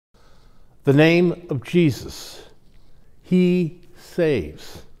The name of Jesus. He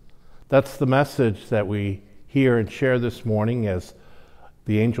saves. That's the message that we hear and share this morning as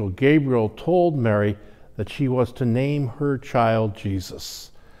the angel Gabriel told Mary that she was to name her child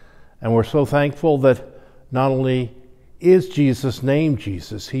Jesus. And we're so thankful that not only is Jesus named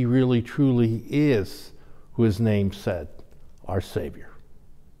Jesus, he really truly is who his name said, our Savior.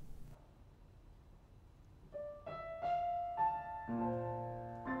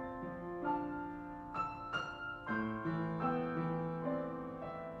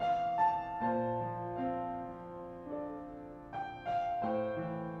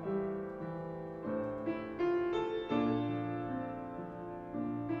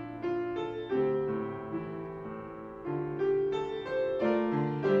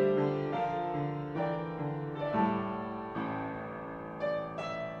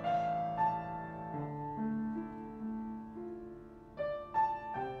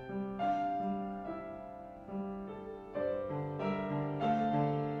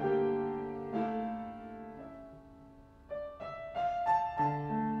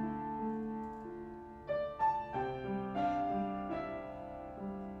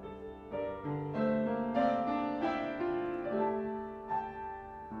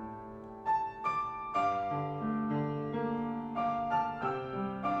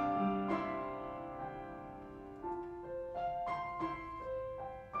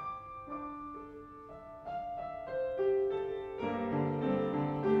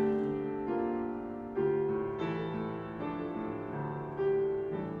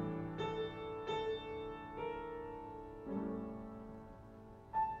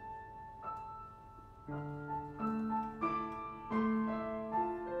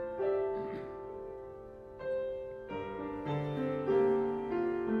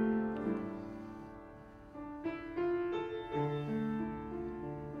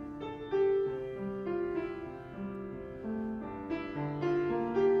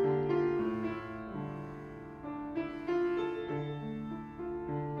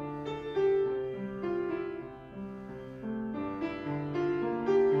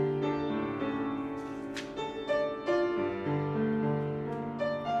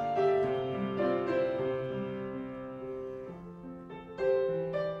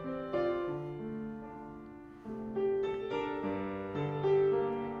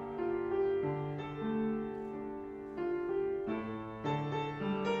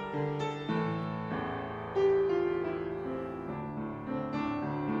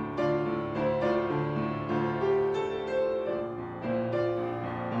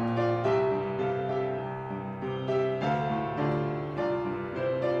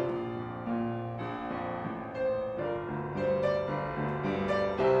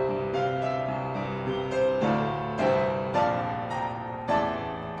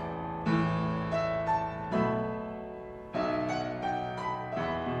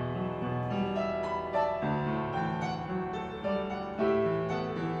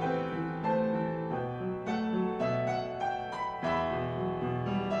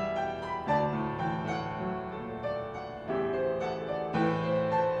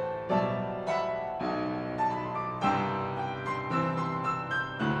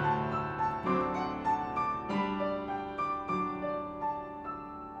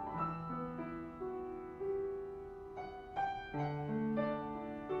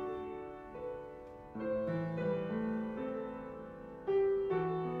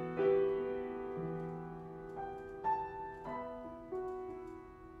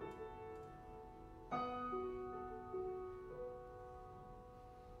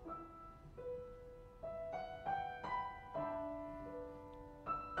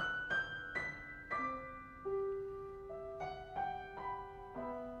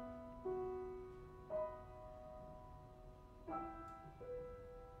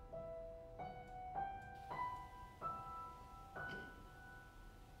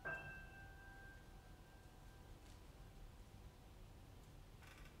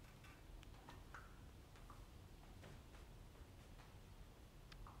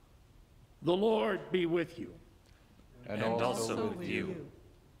 The Lord be with you. And also with you.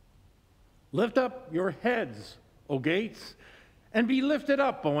 Lift up your heads, O gates, and be lifted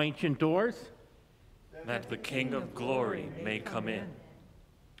up, O ancient doors, that the King of glory may come in.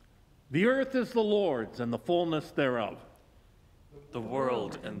 The earth is the Lord's and the fullness thereof. The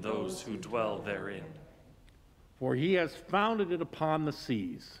world and those who dwell therein. For he has founded it upon the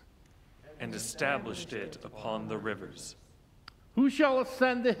seas, and established it upon the rivers. Who shall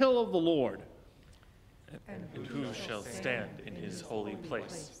ascend the hill of the Lord? And who shall stand in his holy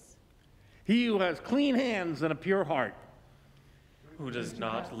place? He who has clean hands and a pure heart, who does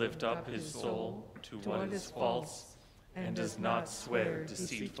not lift up his soul to what is false, and does not swear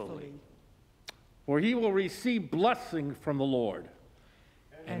deceitfully. For he will receive blessing from the Lord,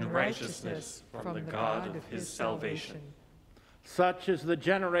 and righteousness from the God of his salvation. Such is the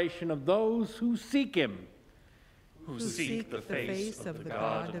generation of those who seek him, who seek the face of the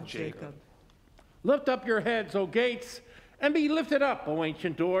God of Jacob. Lift up your heads, O gates, and be lifted up, O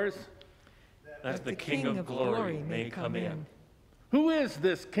ancient doors, that the King of glory may come in. Who is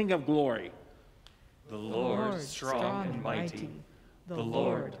this King of glory? The Lord strong and mighty, the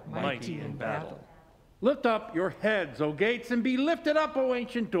Lord mighty in battle. Lift up your heads, O gates, and be lifted up, O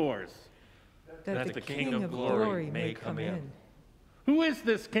ancient doors, that the King of glory may come in. Who is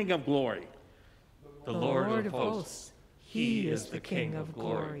this King of glory? The Lord of hosts, he is the King of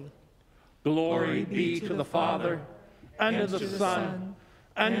glory. Glory be to the Father, and to the Son,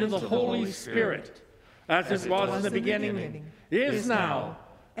 and to the Holy Spirit, as it was in the beginning, is now,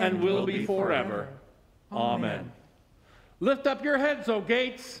 and will be forever. Amen. Lift up your heads, O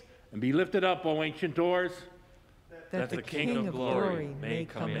gates, and be lifted up, O ancient doors, that the King of glory may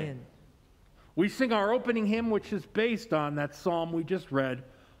come in. We sing our opening hymn, which is based on that psalm we just read,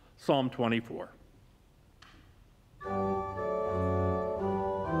 Psalm 24.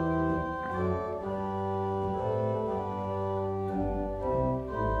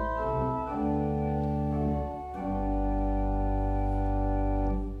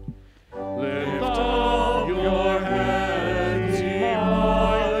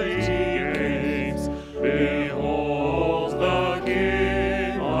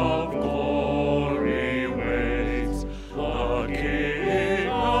 The King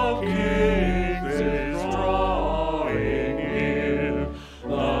of Kings is drawing.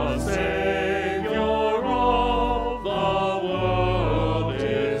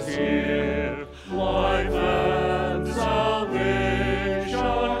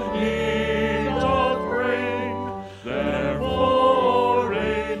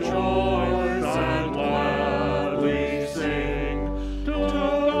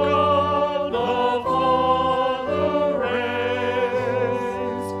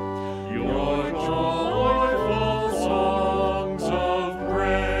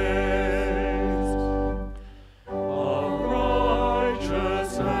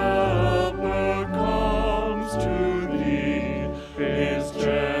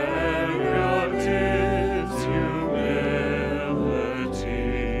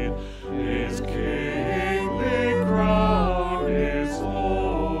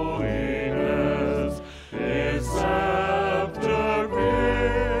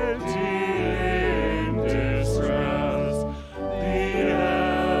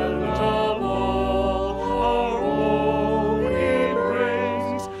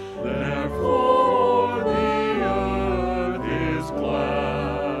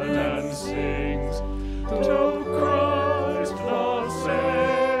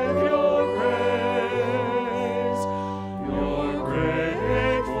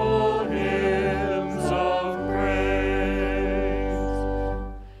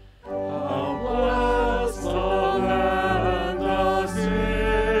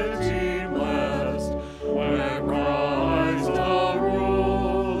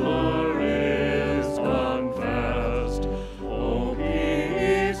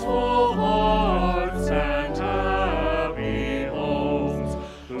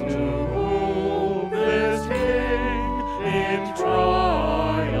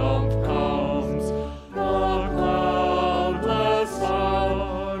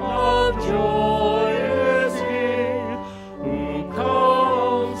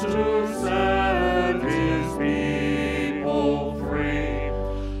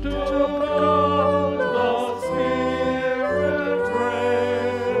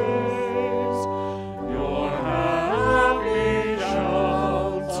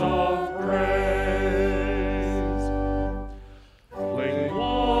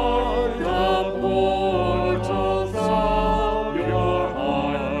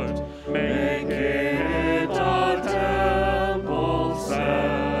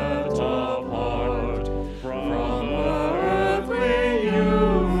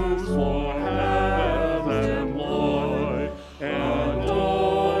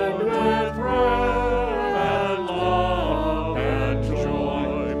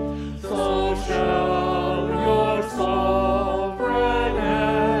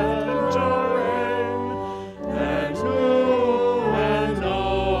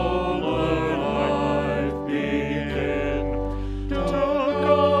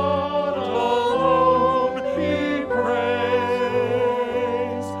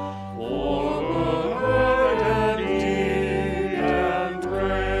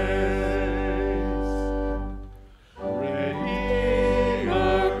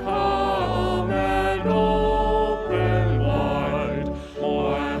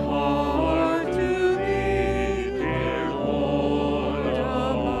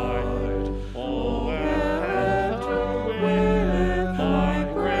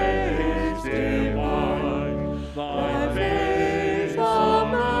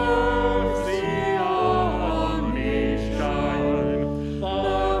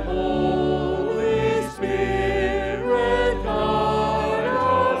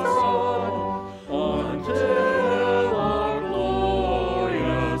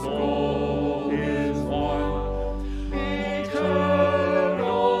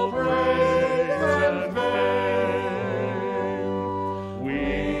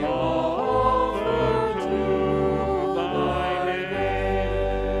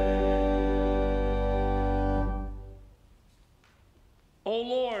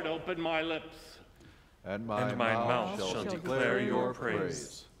 Lord, open my lips. And my mouth shall declare your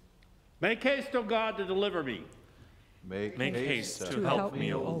praise. Make haste, O God, to deliver me. Make haste to help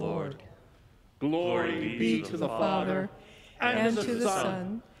me, O Lord. Glory be to the Father, and to the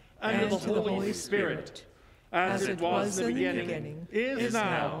Son, and to the Holy Spirit, as it was in the beginning, is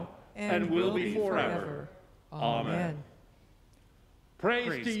now, and will be forever. Amen.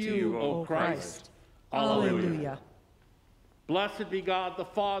 Praise to you, O Christ. Alleluia. Blessed be God, the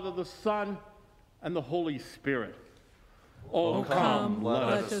Father, the Son, and the Holy Spirit. O come,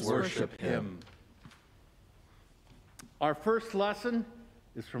 let us worship him. Our first lesson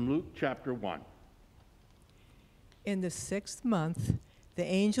is from Luke chapter 1. In the 6th month, the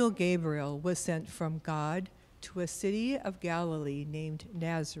angel Gabriel was sent from God to a city of Galilee named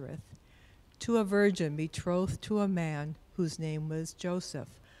Nazareth, to a virgin betrothed to a man whose name was Joseph,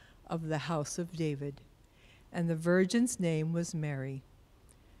 of the house of David. And the virgin's name was Mary.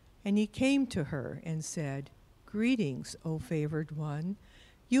 And he came to her and said, Greetings, O favored one,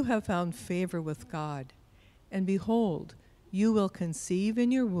 you have found favor with God. And behold, you will conceive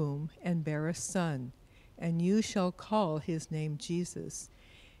in your womb and bear a son, and you shall call his name Jesus.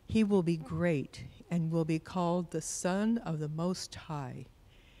 He will be great and will be called the Son of the Most High.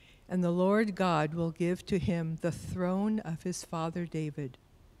 And the Lord God will give to him the throne of his father David,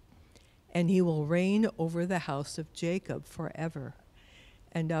 and he will reign over the house of Jacob forever,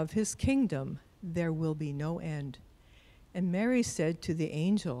 and of his kingdom there will be no end. And Mary said to the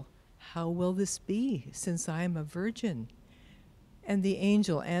angel, How will this be, since I am a virgin? And the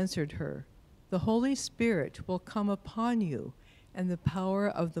angel answered her, The Holy Spirit will come upon you, and the power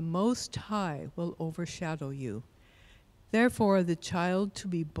of the Most High will overshadow you. Therefore the child to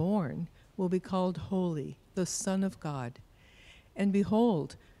be born will be called Holy, the Son of God. And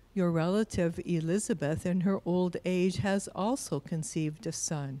behold, your relative Elizabeth in her old age has also conceived a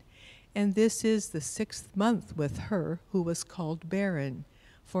son, and this is the 6th month with her who was called barren,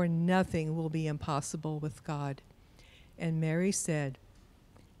 for nothing will be impossible with God. And Mary said,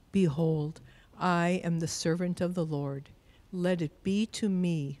 Behold, I am the servant of the Lord. Let it be to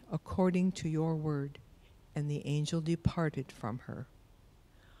me according to your word. And the angel departed from her.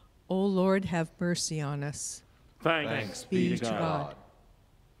 O Lord, have mercy on us. Thanks be to God.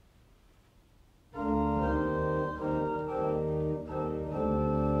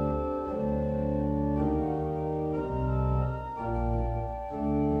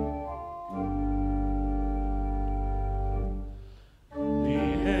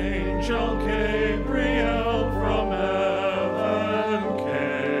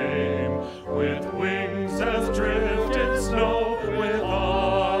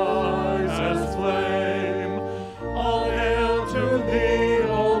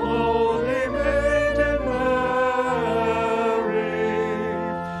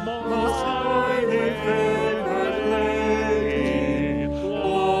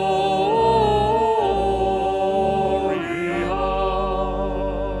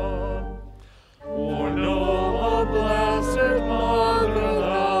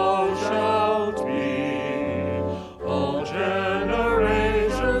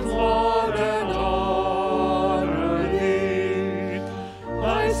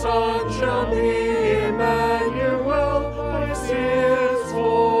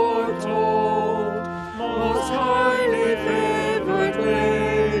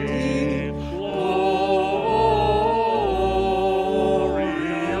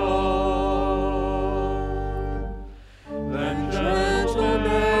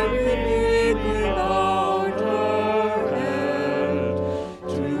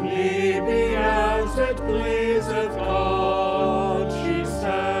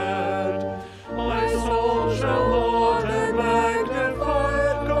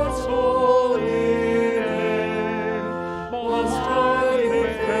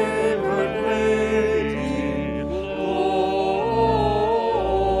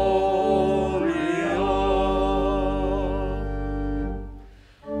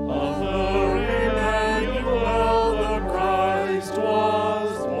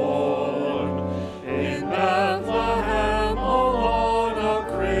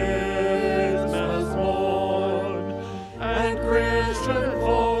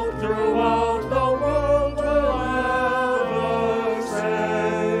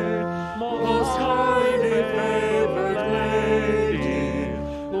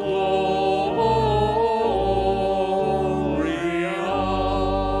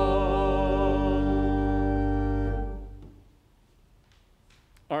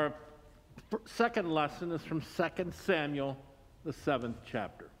 Second lesson is from 2 Samuel, the 7th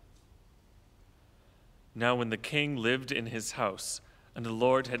chapter. Now when the king lived in his house, and the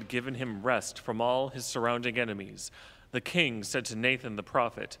Lord had given him rest from all his surrounding enemies, the king said to Nathan the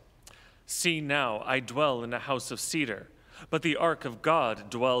prophet, "See now, I dwell in a house of cedar, but the ark of God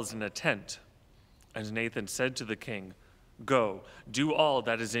dwells in a tent." And Nathan said to the king, "Go, do all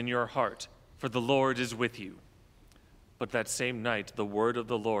that is in your heart, for the Lord is with you." But that same night the word of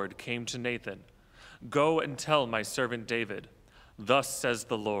the Lord came to Nathan, "Go and tell my servant David, thus says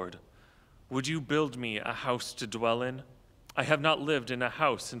the Lord, would you build me a house to dwell in? I have not lived in a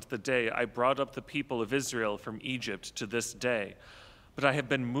house since the day I brought up the people of Israel from Egypt to this day, but I have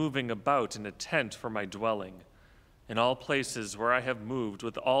been moving about in a tent for my dwelling. In all places where I have moved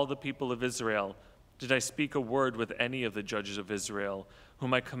with all the people of Israel, did I speak a word with any of the judges of Israel,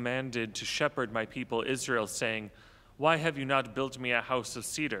 whom I commanded to shepherd my people Israel, saying, why have you not built me a house of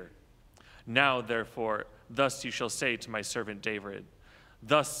cedar? Now, therefore, thus you shall say to my servant David,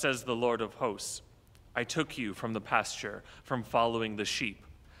 thus says the Lord of hosts, I took you from the pasture, from following the sheep,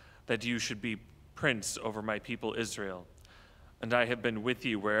 that you should be prince over my people Israel. And I have been with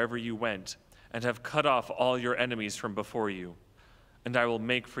you wherever you went, and have cut off all your enemies from before you. And I will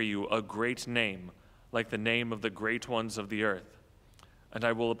make for you a great name, like the name of the great ones of the earth. And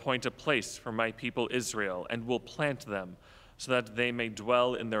I will appoint a place for my people Israel, and will plant them, so that they may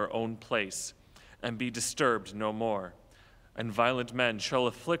dwell in their own place, and be disturbed no more. And violent men shall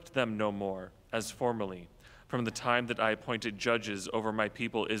afflict them no more, as formerly, from the time that I appointed judges over my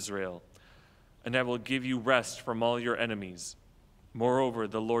people Israel. And I will give you rest from all your enemies. Moreover,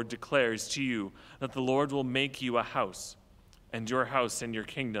 the Lord declares to you that the Lord will make you a house, and your house and your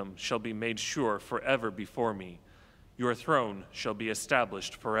kingdom shall be made sure forever before me. Your throne shall be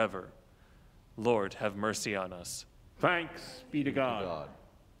established forever. Lord, have mercy on us. Thanks be to God.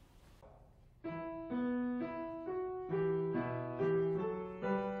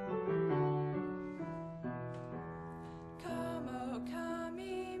 Come, oh come,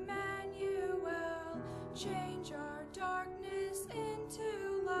 Emmanuel, change our darkness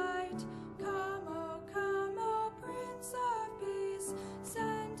into light. Come, oh Prince of Peace,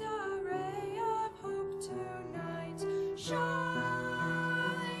 send a ray of hope tonight.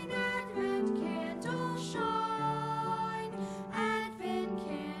 Shine, Advent candle, shine. Advent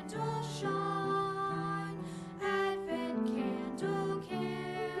candle, shine. Advent candle,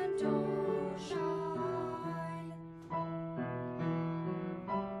 candle, shine.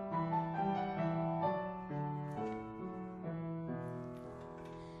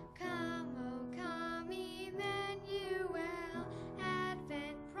 Come, oh come, Emmanuel,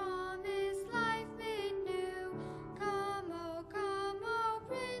 Advent promise life made new. Come, oh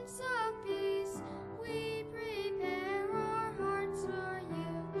Prince of Peace, we prepare our hearts for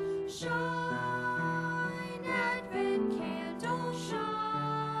you. Shine, Advent candle,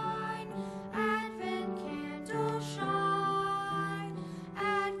 shine. Advent candle, shine.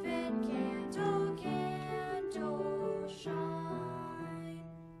 Advent candle, candle, shine.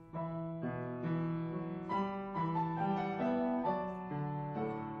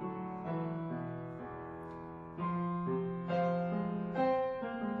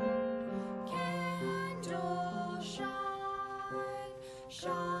 Candle, shine,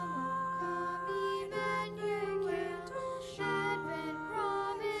 shine, Emmanuel, Advent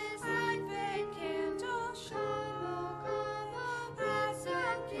promise, Advent candle, shine,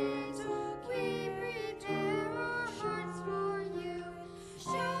 Advent candle, we prepare our hearts for you.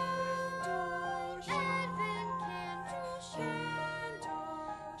 Candle, Advent candle, candle,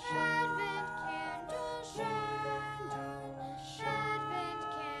 Advent candle, candle, Advent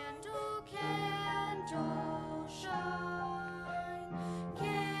candle, candle, shine.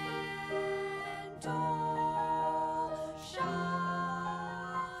 Candle, shine.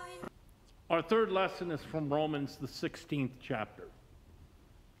 Our third lesson is from Romans, the 16th chapter.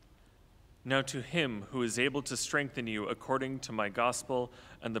 Now to him who is able to strengthen you according to my gospel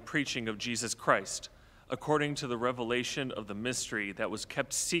and the preaching of Jesus Christ, according to the revelation of the mystery that was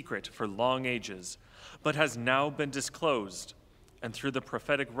kept secret for long ages, but has now been disclosed, and through the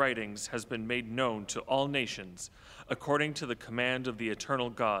prophetic writings has been made known to all nations, according to the command of the eternal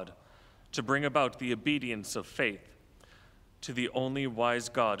God, to bring about the obedience of faith. To the only wise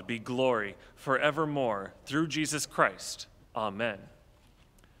God be glory forevermore through Jesus Christ. Amen.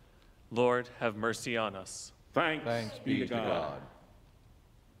 Lord, have mercy on us. Thanks be to God.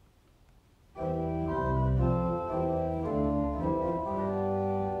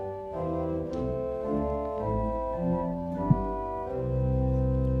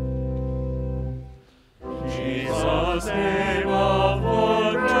 Jesus, name of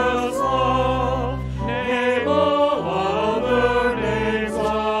wondrous love, name of other names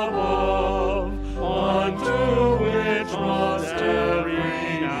above, unto which must every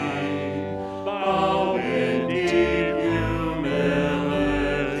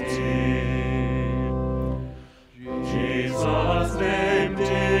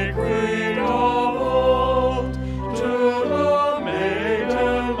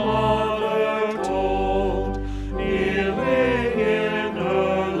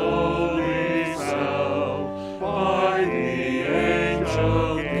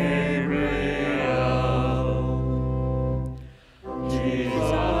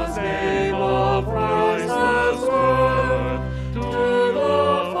Jesus' name of priceless worth, to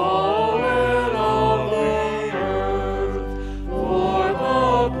the fallen of the earth, for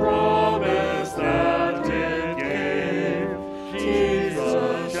the promise that it gave,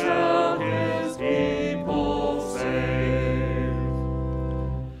 Jesus shall his people save.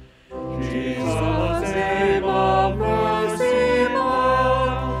 Jesus' name of mercy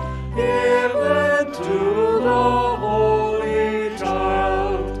mild, given to the Holy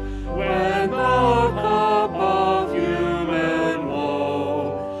Child, when the cup of human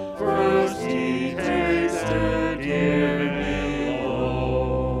woe first he tasted here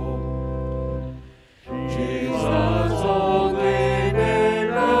below. Jesus only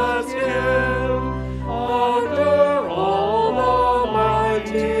named as Him, under all the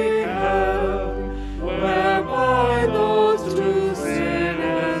mighty heaven, whereby those to sin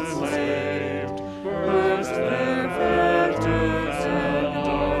enslaved burst their fetters and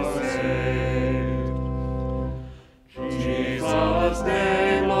are saved. Jesus'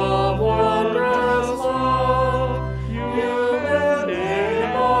 name of wondrous love, human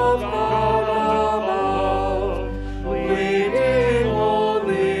name of God above, pleading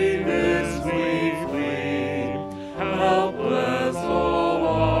only this we flee, helpless, O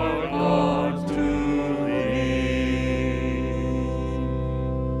our God, to Thee.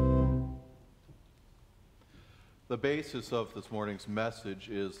 The basis of this morning's message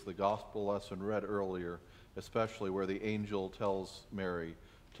is the gospel lesson read earlier, especially where the angel tells Mary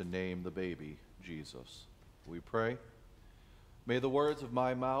to name the baby Jesus. We pray. May the words of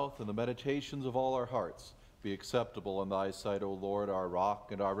my mouth and the meditations of all our hearts be acceptable in thy sight, O Lord, our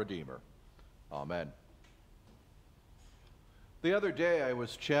rock and our redeemer. Amen. The other day I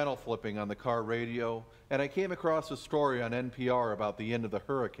was channel flipping on the car radio, and I came across a story on NPR about the end of the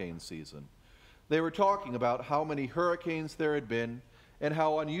hurricane season. They were talking about how many hurricanes there had been and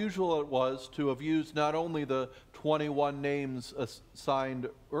how unusual it was to have used not only the 21 names assigned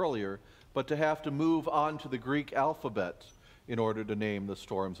earlier, but to have to move on to the Greek alphabet in order to name the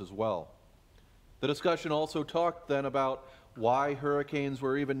storms as well. The discussion also talked then about why hurricanes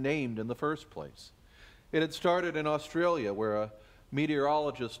were even named in the first place. It had started in Australia, where a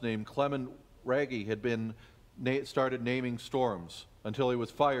meteorologist named Clement Raggy had started naming storms until he was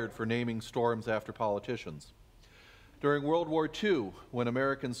fired for naming storms after politicians. During World War II, when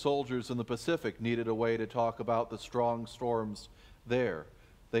American soldiers in the Pacific needed a way to talk about the strong storms there,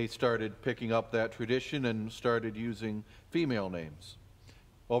 they started picking up that tradition and started using female names.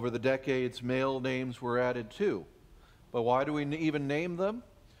 Over the decades, male names were added too. But why do we even name them?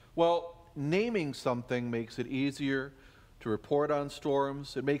 Well, naming something makes it easier to report on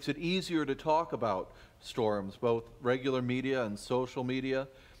storms. It makes it easier to talk about storms, both regular media and social media.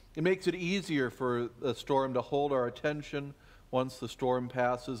 It makes it easier for the storm to hold our attention once the storm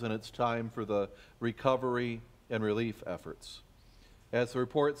passes and it's time for the recovery and relief efforts. As the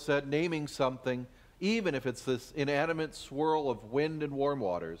report said, naming something, even if it's this inanimate swirl of wind and warm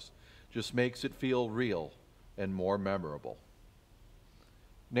waters, just makes it feel real and more memorable.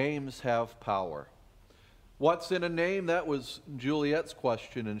 Names have power. What's in a name? That was Juliet's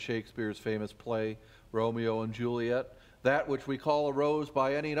question in Shakespeare's famous play, Romeo and Juliet. That which we call a rose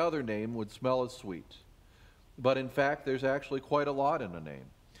by any other name would smell as sweet. But in fact, there's actually quite a lot in a name.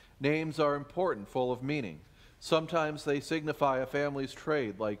 Names are important, full of meaning. Sometimes they signify a family's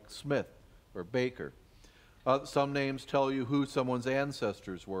trade, like Smith or Baker. Some names tell you who someone's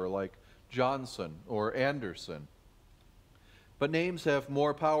ancestors were, like Johnson or Anderson. But names have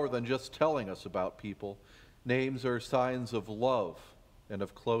more power than just telling us about people. Names are signs of love and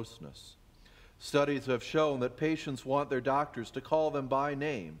of closeness. Studies have shown that patients want their doctors to call them by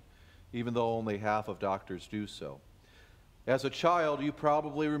name, even though only half of doctors do so. As a child, you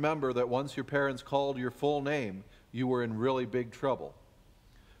probably remember that once your parents called your full name, you were in really big trouble.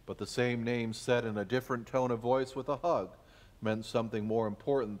 But the same name said in a different tone of voice with a hug meant something more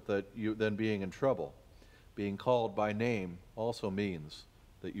important than being in trouble. Being called by name also means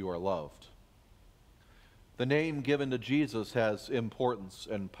that you are loved. The name given to Jesus has importance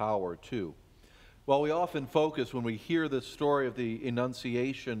and power too. While we often focus, when we hear this story of the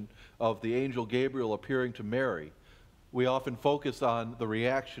Annunciation of the angel Gabriel appearing to Mary, we often focus on the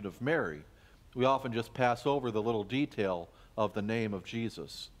reaction of Mary. We often just pass over the little detail of the name of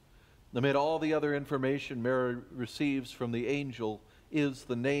Jesus. Amid all the other information Mary receives from the angel is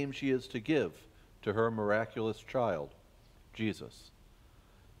the name she is to give to her miraculous child, Jesus.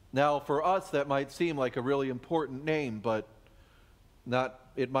 Now, for us, that might seem like a really important name, but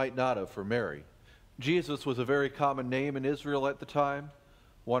it might not have for Mary. Jesus was a very common name in Israel at the time.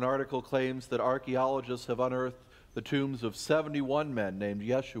 One article claims that archaeologists have unearthed the tombs of 71 men named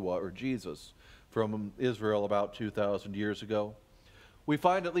Yeshua, or Jesus, from Israel about 2,000 years ago. We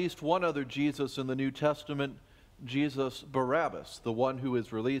find at least one other Jesus in the New Testament, Jesus Barabbas, the one who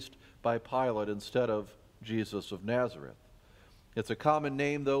is released by Pilate instead of Jesus of Nazareth. It's a common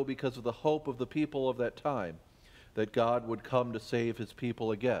name, though, because of the hope of the people of that time that God would come to save his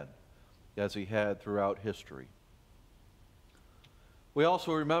people again, as he had throughout history. We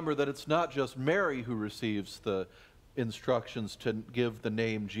also remember that it's not just Mary who receives the instructions to give the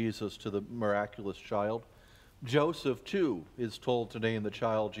name Jesus to the miraculous child. Joseph, too, is told to name the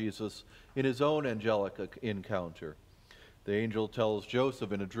child Jesus in his own angelic encounter. The angel tells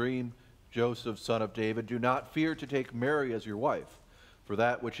Joseph in a dream, "Joseph, son of David, do not fear to take Mary as your wife, for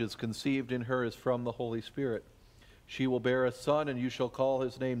that which is conceived in her is from the Holy Spirit. She will bear a son, and you shall call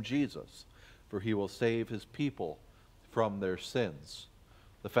his name Jesus, for he will save his people from their sins."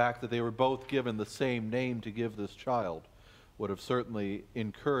 The fact that they were both given the same name to give this child would have certainly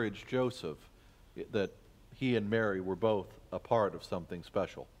encouraged Joseph that he and Mary were both a part of something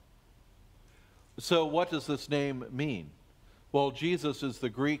special. So what does this name mean? Well, Jesus is the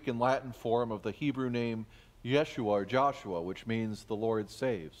Greek and Latin form of the Hebrew name Yeshua or Joshua, which means the Lord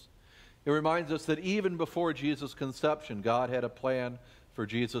saves. It reminds us that even before Jesus' conception, God had a plan for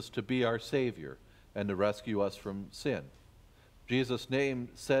Jesus to be our Savior and to rescue us from sin. Jesus' name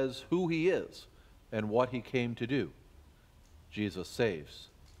says who he is and what he came to do. Jesus saves.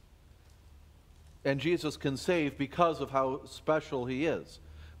 And Jesus can save because of how special he is.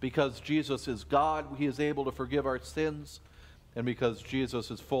 Because Jesus is God, he is able to forgive our sins. And because Jesus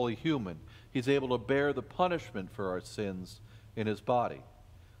is fully human, he's able to bear the punishment for our sins in his body.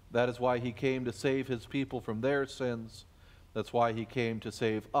 That is why he came to save his people from their sins. That's why he came to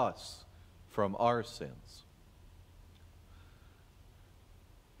save us from our sins.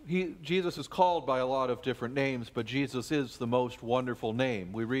 Jesus is called by a lot of different names, but Jesus is the most wonderful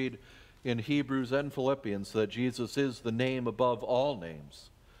name. We read in Hebrews and Philippians that Jesus is the name above all names.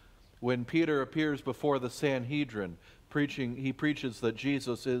 When Peter appears before the Sanhedrin, he preaches that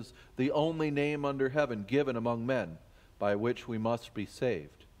Jesus is the only name under heaven given among men by which we must be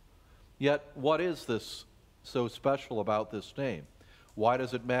saved. Yet, what is this so special about this name? Why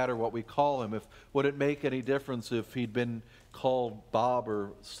does it matter what we call him? Would it make any difference if he'd been called Bob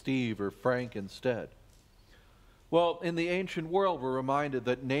or Steve or Frank instead? Well, in the ancient world, we're reminded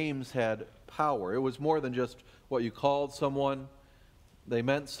that names had power. It was more than just what you called someone. They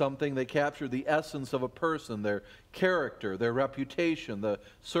meant something. They captured the essence of a person, their character, their reputation, the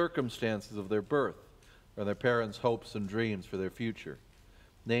circumstances of their birth, or their parents' hopes and dreams for their future.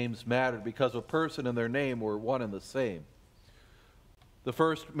 Names mattered because a person and their name were one and the same. The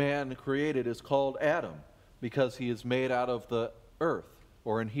first man created is called Adam because he is made out of the earth,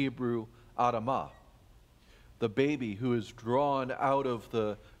 or in Hebrew, Adamah. The baby who is drawn out of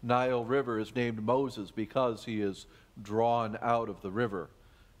the Nile River is named Moses because he is drawn out of the river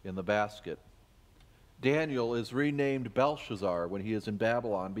in the basket. Daniel is renamed Belshazzar when he is in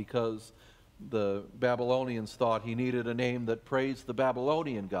Babylon because the Babylonians thought he needed a name that praised the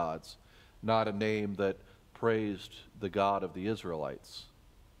Babylonian gods, not a name that praised the God of the Israelites.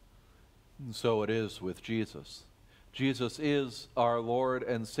 And so it is with Jesus. Jesus is our Lord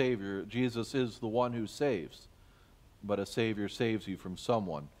and Savior. Jesus is the one who saves. But a Savior saves you from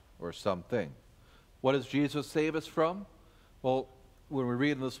someone or something. What does Jesus save us from? Well, when we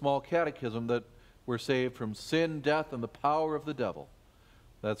read in the small catechism that we're saved from sin, death, and the power of the devil.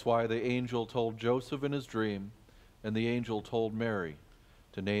 That's why the angel told Joseph in his dream, and the angel told Mary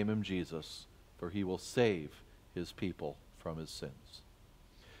to name him Jesus, for he will save his people from his sins.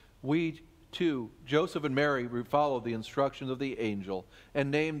 We too, Joseph and Mary, followed the instructions of the angel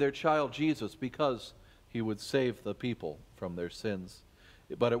and named their child Jesus because he would save the people from their sins.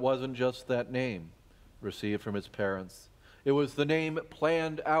 But it wasn't just that name received from his parents. It was the name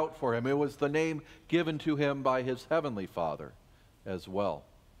planned out for him. It was the name given to him by his heavenly Father as well.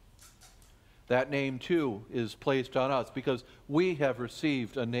 That name, too, is placed on us because we have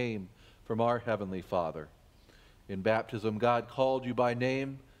received a name from our heavenly Father. In baptism, God called you by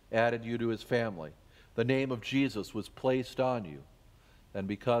name, added you to his family. The name of Jesus was placed on you. And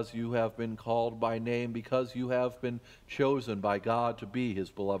because you have been called by name, because you have been chosen by God to be his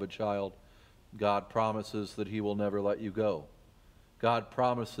beloved child, God promises that he will never let you go. God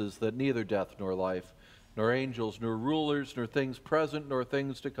promises that neither death nor life, nor angels, nor rulers, nor things present, nor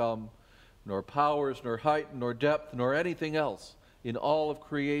things to come, nor powers, nor height, nor depth, nor anything else in all of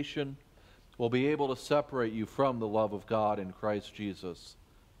creation will be able to separate you from the love of God in Christ Jesus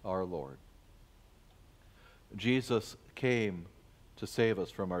our Lord. Jesus came to save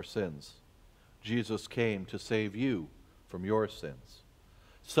us from our sins. Jesus came to save you from your sins.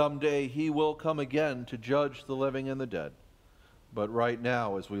 Someday he will come again to judge the living and the dead. But right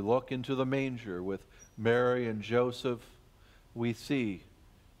now, as we look into the manger with Mary and Joseph, we see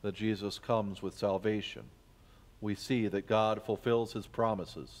that Jesus comes with salvation. We see that God fulfills his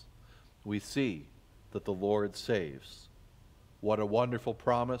promises. We see that the Lord saves. What a wonderful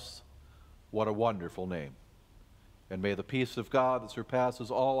promise. What a wonderful name. And may the peace of God that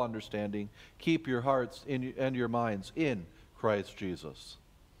surpasses all understanding keep your hearts and your minds in Christ Jesus.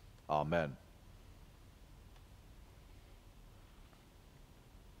 Amen.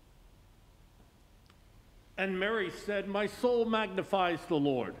 And Mary said, "My soul magnifies the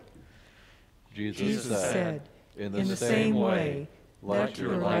Lord." Jesus said, "In the same way, let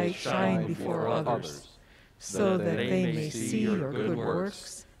your light shine before others, so that they may see your good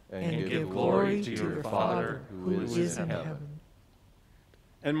works and give glory to your Father who is in heaven."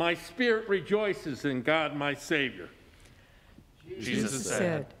 And my spirit rejoices in God my Savior. Jesus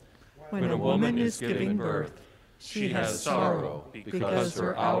said, "When a woman is giving birth, she has sorrow because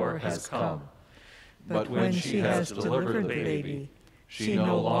her hour has come. But when she has delivered the baby, she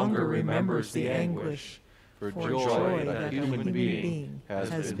no longer remembers the anguish for joy that a human being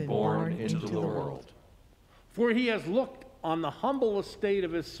has been born into the world." For he has looked on the humble estate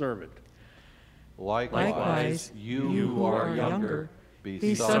of his servant. Likewise, you who are younger,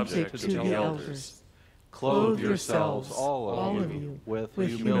 be subject to the elders. Clothe yourselves, all of you, with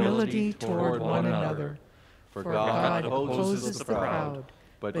humility toward one another. For God opposes the proud,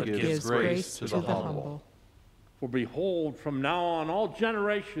 but gives grace to the humble. For behold, from now on all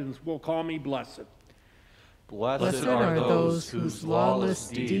generations will call me blessed. Blessed are those whose lawless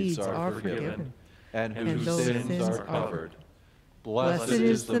deeds are forgiven, and whose those sins are covered. Blessed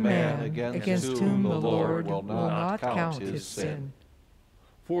is the man against whom the Lord will not count his sin.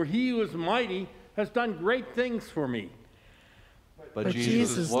 For he who is mighty has done great things for me. But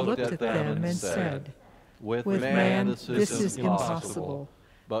Jesus looked at them and said, With man this is impossible,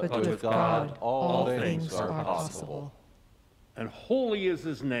 but with God all things are possible. And holy is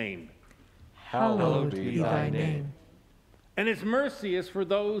his name. Hallowed be thy name. And his mercy is for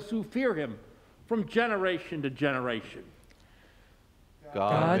those who fear him from generation to generation.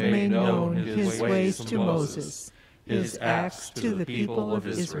 God made known his ways to Moses, his acts to the people of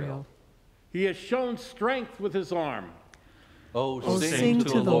Israel. He has shown strength with his arm. Oh, sing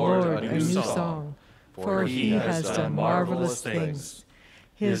to the Lord a new song, for he has done marvelous things.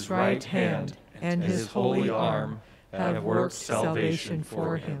 His right hand and his holy arm have worked salvation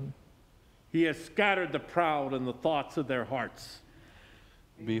for him. He has scattered the proud in the thoughts of their hearts.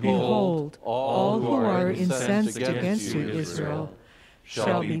 Behold, all who are incensed against you, Israel,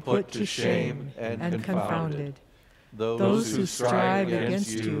 shall be put to shame and confounded. Those who strive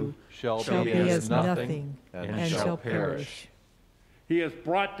against you shall be as nothing and shall perish. He has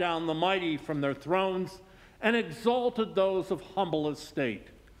brought down the mighty from their thrones and exalted those of humble estate.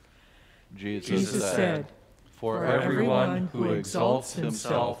 Jesus said, For everyone who exalts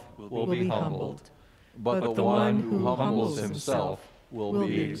himself will be humbled, but the one who humbles himself will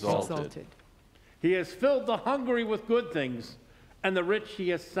be exalted. He has filled the hungry with good things, and the rich he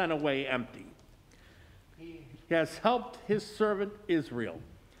has sent away empty. He has helped his servant Israel.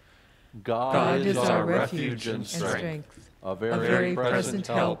 God is our refuge and strength, a very present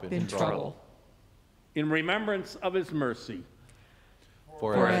help in trouble. In remembrance of his mercy.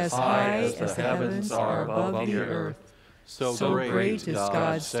 For as high as the heavens are above the earth, so great is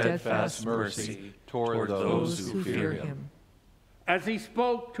God's steadfast mercy toward those who fear him. As he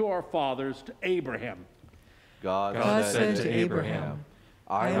spoke to our fathers, to Abraham. God said to Abraham,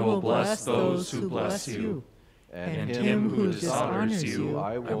 I will bless those who bless you, and him who dishonors you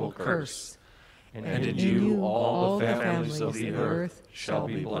I will curse. And in you all the families of the earth shall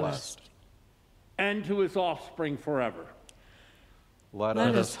be blessed. And to his offspring forever. Let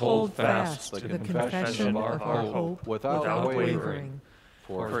us hold fast the confession of our hope without wavering,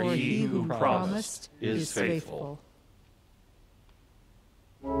 for he who promised is faithful.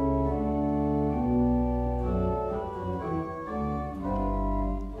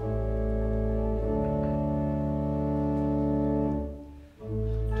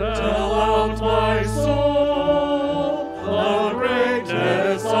 Tell out, my soul, the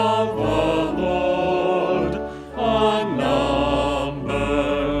greatness of the Lord. Unnumbered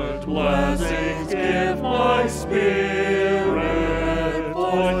blessings give my spirit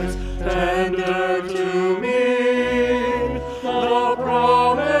voice, tender to me.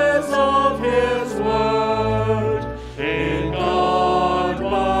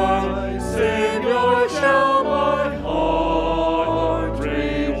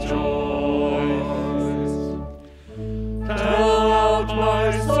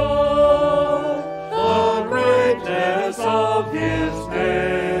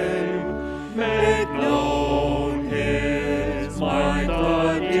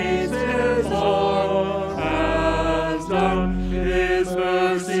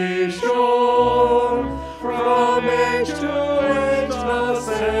 mercy shown, from age to age the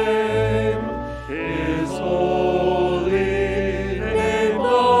same, is holy name, the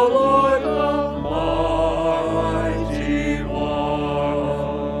Lord, the mighty one.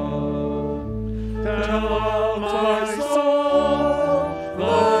 Tell my soul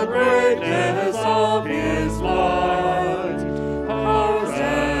the greatness of his might, powers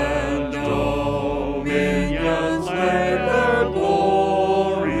and dominions may their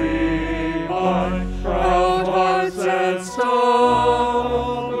glory hide, proud hearts and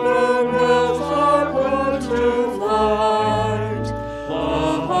stubborn wills are put to flight,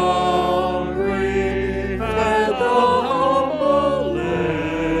 the hungry fed, the humble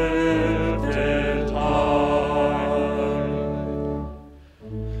lifted high.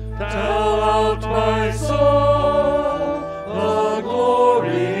 Tell out my soul the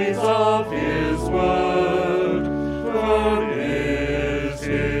glories of his word, for is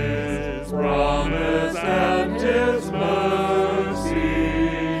his promise and his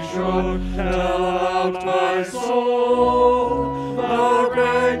mercy sure. Tell out my soul the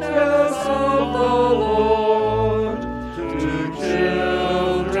greatness of the Lord, to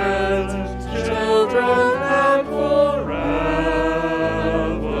children's children and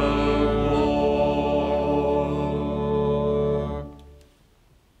forevermore.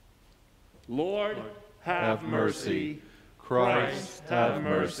 Lord, have mercy. Christ, have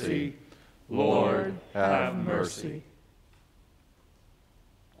mercy. Lord, have mercy.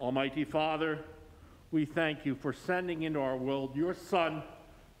 Almighty Father, we thank you for sending into our world your Son,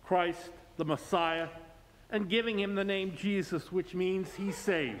 Christ the Messiah, and giving him the name Jesus, which means he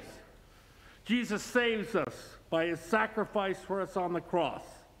saves. Jesus saves us by his sacrifice for us on the cross.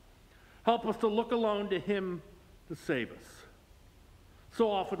 Help us to look alone to him to save us. So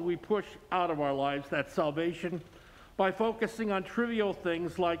often we push out of our lives that salvation by focusing on trivial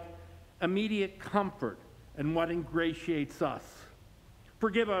things like immediate comfort and what ingratiates us.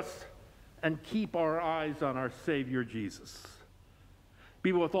 Forgive us and keep our eyes on our Savior Jesus.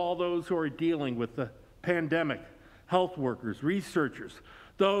 Be with all those who are dealing with the pandemic, health workers, researchers,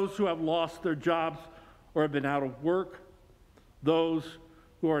 those who have lost their jobs or have been out of work, those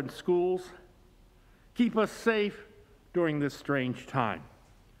who are in schools. Keep us safe during this strange time.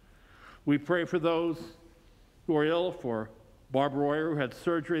 We pray for those who are ill, for Barb Royer, who had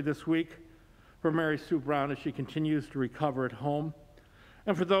surgery this week, for Mary Sue Brown as she continues to recover at home,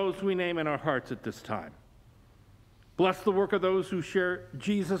 and for those we name in our hearts at this time. Bless the work of those who share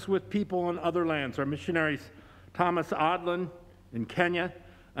Jesus with people in other lands, our missionaries Thomas Odlin in Kenya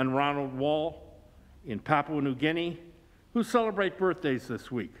and Ronald Wall in Papua New Guinea, who celebrate birthdays this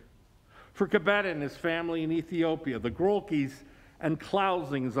week. For Kibet and his family in Ethiopia, the Grolkis and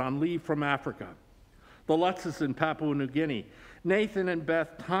Klausings on leave from Africa, the Lutzes in Papua New Guinea, Nathan and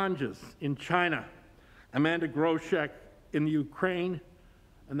Beth Tonjes in China, Amanda Groshek in the Ukraine,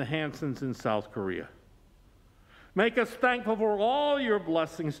 and the Hansons in South Korea. Make us thankful for all your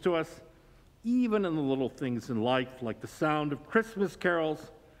blessings to us, even in the little things in life, like the sound of Christmas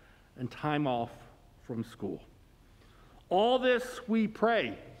carols and time off from school. All this we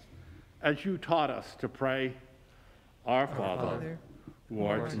pray as you taught us to pray. Our Father, who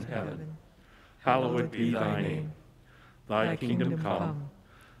art in heaven, hallowed be thy name. Thy kingdom come,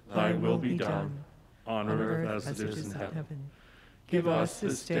 thy will be done, on earth as it is in heaven. Give us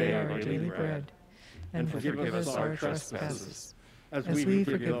this day our daily bread, and forgive us our trespasses, as we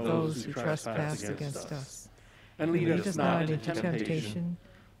forgive those who trespass against us. And lead us not into temptation,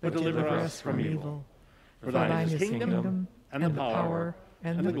 but deliver us from evil. For thine is the kingdom, and the power,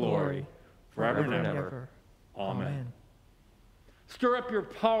 and the glory, forever and ever. Amen. Stir up your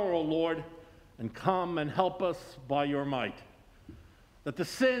power, O Lord, and come and help us by your might, that the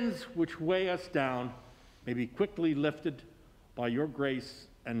sins which weigh us down may be quickly lifted by your grace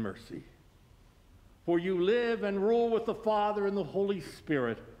and mercy. For you live and rule with the Father and the Holy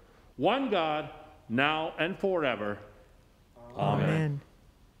Spirit, one God, now and forever. Amen.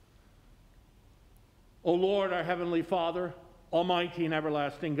 O Lord, our heavenly Father, almighty and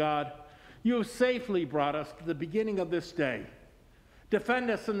everlasting God, you have safely brought us to the beginning of this day. Defend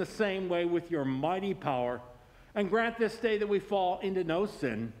us in the same way with your mighty power, and grant this day that we fall into no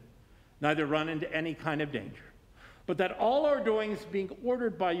sin, neither run into any kind of danger, but that all our doings, being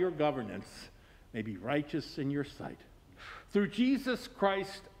ordered by your governance, may be righteous in your sight. Through Jesus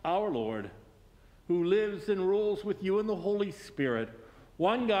Christ our Lord, who lives and rules with you in the Holy Spirit,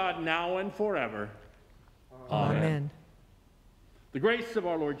 one God, now and forever. Amen. The grace of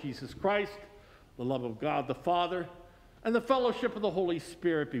our Lord Jesus Christ, the love of God the Father, and the fellowship of the Holy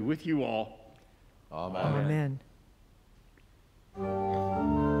Spirit be with you all. Amen. Amen.